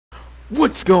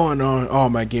What's going on, all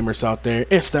my gamers out there?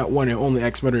 It's that one and only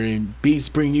X-Men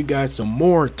Beast bringing you guys some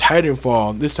more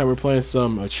Titanfall. This time we're playing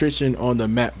some Attrition on the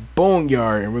map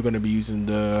Boneyard, and we're going to be using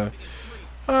the...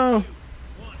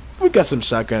 we got some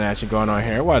shotgun action going on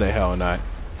here. Why the hell not?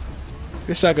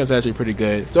 This shotgun's actually pretty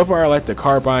good. So far I like the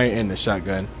carbine and the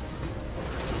shotgun.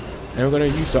 And we're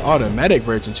going to use the automatic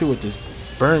version too with this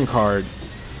burn card.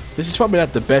 This is probably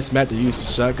not the best map to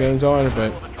use shotguns on,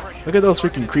 but look at those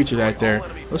freaking creatures right there.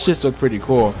 Those just look pretty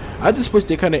cool. I just wish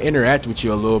they kind of interact with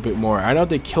you a little bit more. I know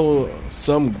they kill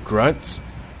some grunts,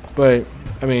 but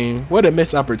I mean, what a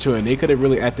missed opportunity. They could have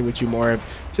really acted with you more.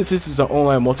 Since this is an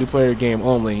online multiplayer game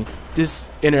only,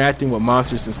 just interacting with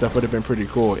monsters and stuff would have been pretty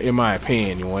cool, in my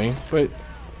opinion anyway. But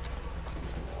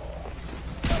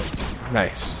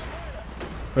nice.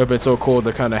 Would have been so cool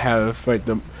to kind of have like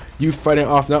you fighting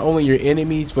off not only your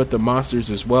enemies but the monsters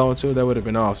as well too. That would have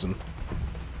been awesome.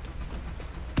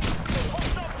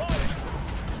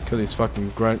 Kill these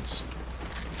fucking grunts.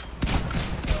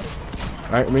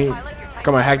 Alright,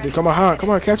 come on, hack it. Come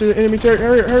on, capture the enemy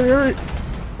territory. Hurry.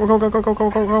 Come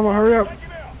on, hurry up.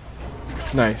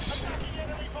 Nice.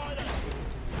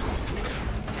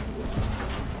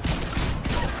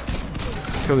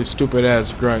 Kill these stupid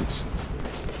ass grunts.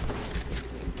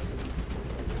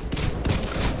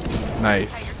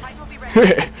 Nice.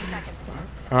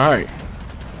 Alright.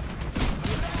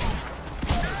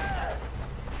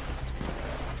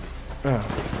 Oh.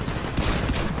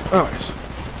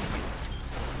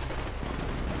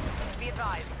 Be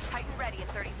advised, Titan ready in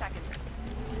 30 seconds.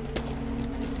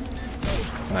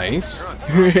 Nice.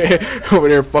 Over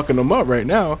there fucking them up right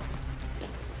now.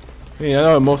 Yeah, I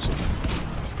know most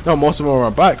of them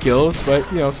are bot kills,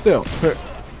 but you know, still.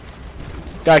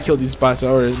 Gotta kill these bots in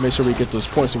order to make sure we get those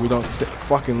points so we don't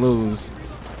fucking lose.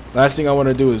 Last thing I want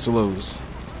to do is lose.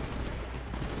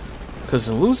 Cause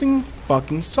losing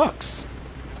fucking sucks.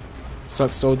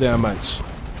 Sucks so damn much.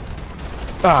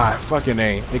 Ah, fucking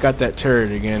A. They got that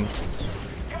turret again.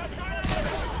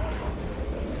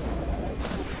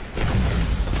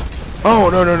 Oh,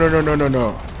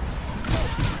 no.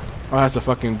 Oh, that's a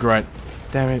fucking grunt.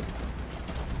 Damn it.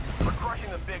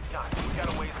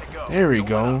 There we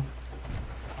go.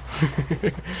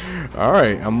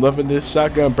 Alright, I'm loving this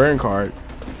shotgun burn card.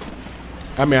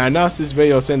 I mean, I announced this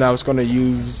video saying that I was going to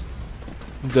use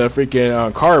the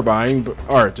freaking carbine,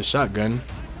 or the shotgun.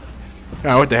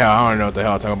 Oh, what the hell? I don't know what the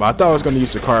hell I'm talking about. I thought I was going to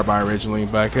use the carbine originally,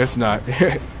 but I guess not.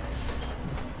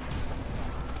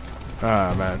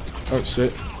 Ah, man. Oh,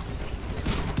 shit.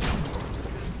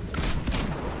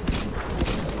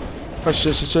 Oh,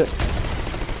 shit.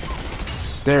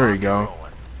 There we go.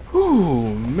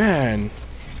 Ooh, man.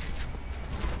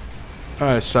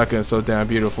 Oh, this shotgun is so damn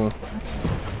beautiful.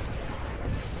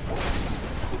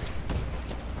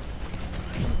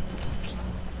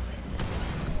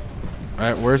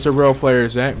 Alright, where's the real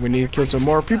players at? We need to kill some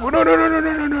more people. No. Oh,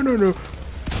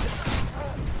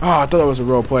 I thought that was a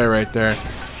real player right there.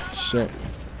 Shit.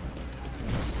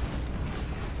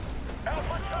 I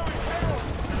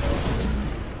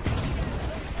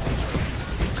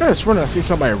could have sworn I see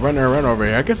somebody running around over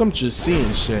here. I guess I'm just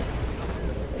seeing shit.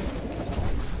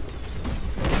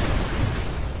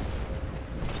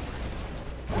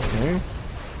 Okay.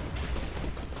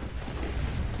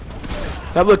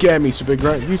 Stop looking at me, stupid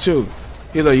grunt. You too.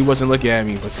 Even though he wasn't looking at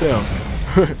me, but still.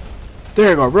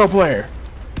 There you go, real player.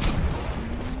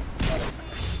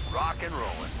 Rock and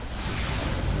rolling.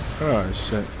 Oh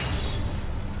shit.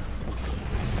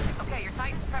 Okay, your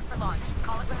Titan's prepped for launch.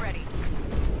 Call it when ready.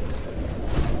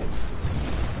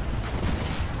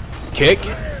 Kick.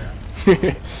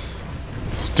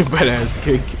 Stupid ass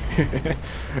kick.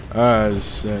 Oh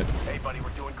shit. Hey buddy, we're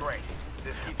doing great.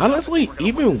 Honestly,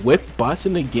 even with bots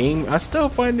in the game, I still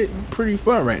find it pretty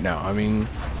fun right now. I mean,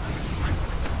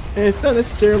 it's not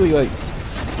necessarily like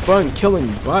fun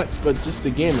killing bots, but just the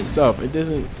game itself. It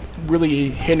doesn't really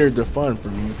hinder the fun for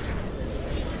me.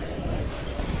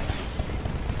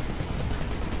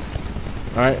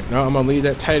 Alright, now I'm gonna leave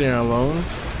that Titan alone.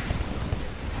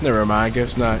 Never mind, I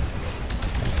guess not.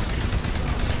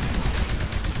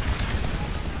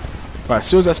 But as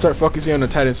soon as I start focusing on the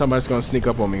Titan, somebody's gonna sneak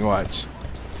up on me. Watch.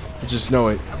 I just know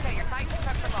it. Okay, your Titan's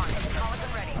prepped for launch. Call it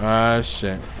when ready. Ah,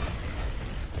 shit.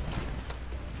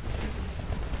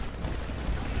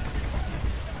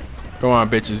 Come on,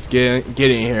 bitches. Get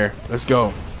in here. Let's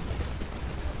go.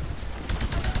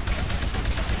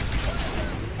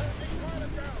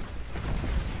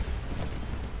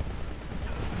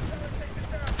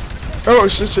 Oh,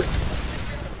 shit.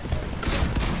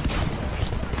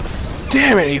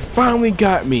 Damn it, he finally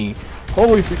got me.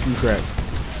 Holy freaking crap.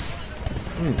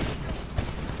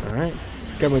 Alright.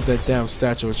 Got me with that damn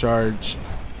statue charge.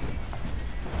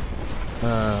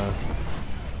 At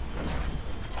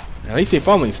least they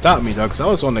finally stopped me though, because I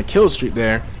was on the kill streak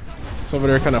there. So over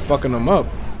there kind of fucking them up.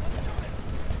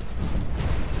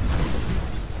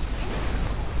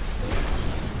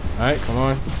 Alright, come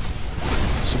on.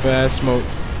 Stupid ass smoke.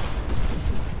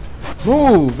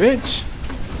 Move, bitch!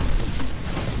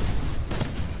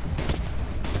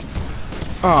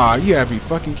 Aw, you gotta be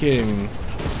fucking kidding me.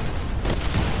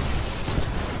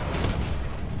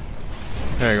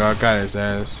 There you go, I got his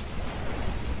ass.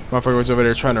 Motherfucker was over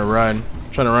there trying to run.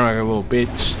 Trying to run like a little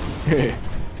bitch. Like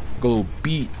a little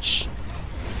beach.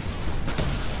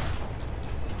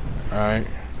 Alright.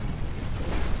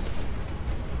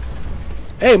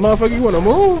 Hey, motherfucker, you wanna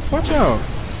move? Watch out.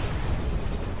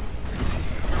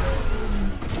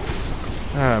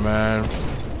 Ah, man.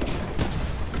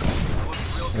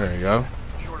 There you go.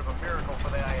 Short of a miracle for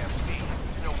the IFC,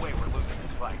 there's no way we're losing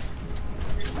this fight.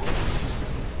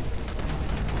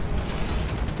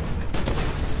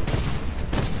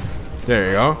 There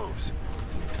you go.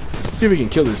 Let's see if we can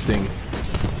kill this thing.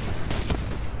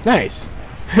 Nice.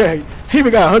 He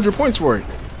even got 100 points for it.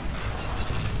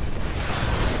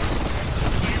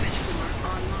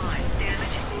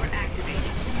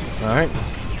 Alright.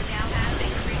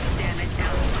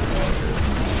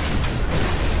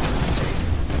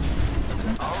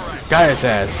 Got his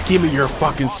ass. Give me your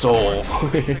fucking soul.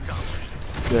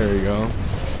 There you go.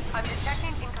 I'm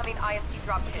detecting incoming IMC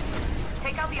dropship.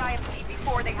 Take out the IMC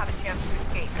before they have a chance to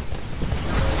escape.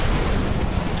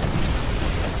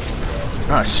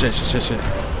 Ah, shit.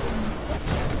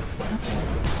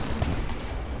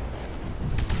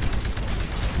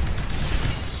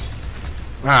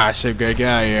 Ah, shit, good. Get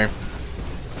out of here.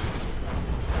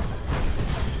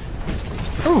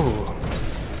 Ooh.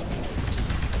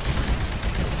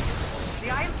 The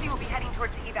IMC will be heading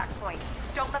towards the evac point.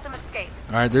 Don't let them escape.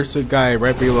 Alright, there's a guy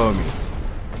right below me.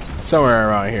 Somewhere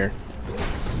around here.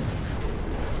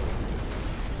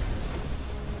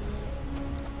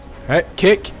 Hey,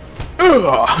 kick.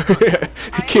 Ugh.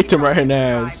 Kicked him right in the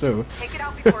ass, too. Take it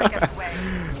out before it gets away.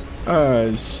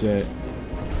 Oh, shit.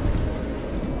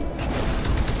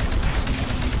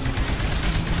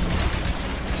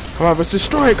 Come on, let's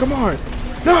destroy it. Come on.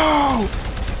 No!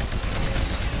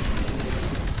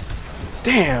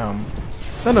 Damn.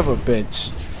 Son of a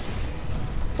bitch.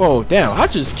 Whoa, damn. I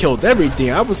just killed everything.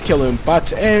 I was killing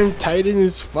bots and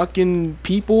titans, fucking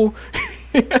people.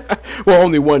 Well,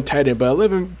 only one titan, but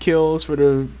 11 kills for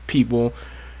the people.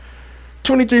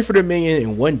 23 for the minion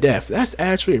and 1 death. That's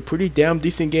actually a pretty damn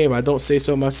decent game. I don't say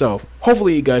so myself.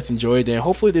 Hopefully you guys enjoyed it, and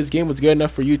hopefully this game was good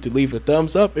enough for you to leave a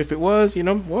thumbs up. If it was,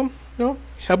 well,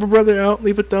 help a brother out,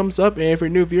 leave a thumbs up, and if you're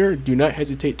a new viewer, do not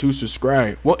hesitate to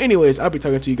subscribe. Well, anyways, I'll be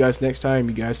talking to you guys next time.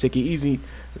 You guys take it easy.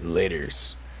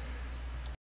 Laters.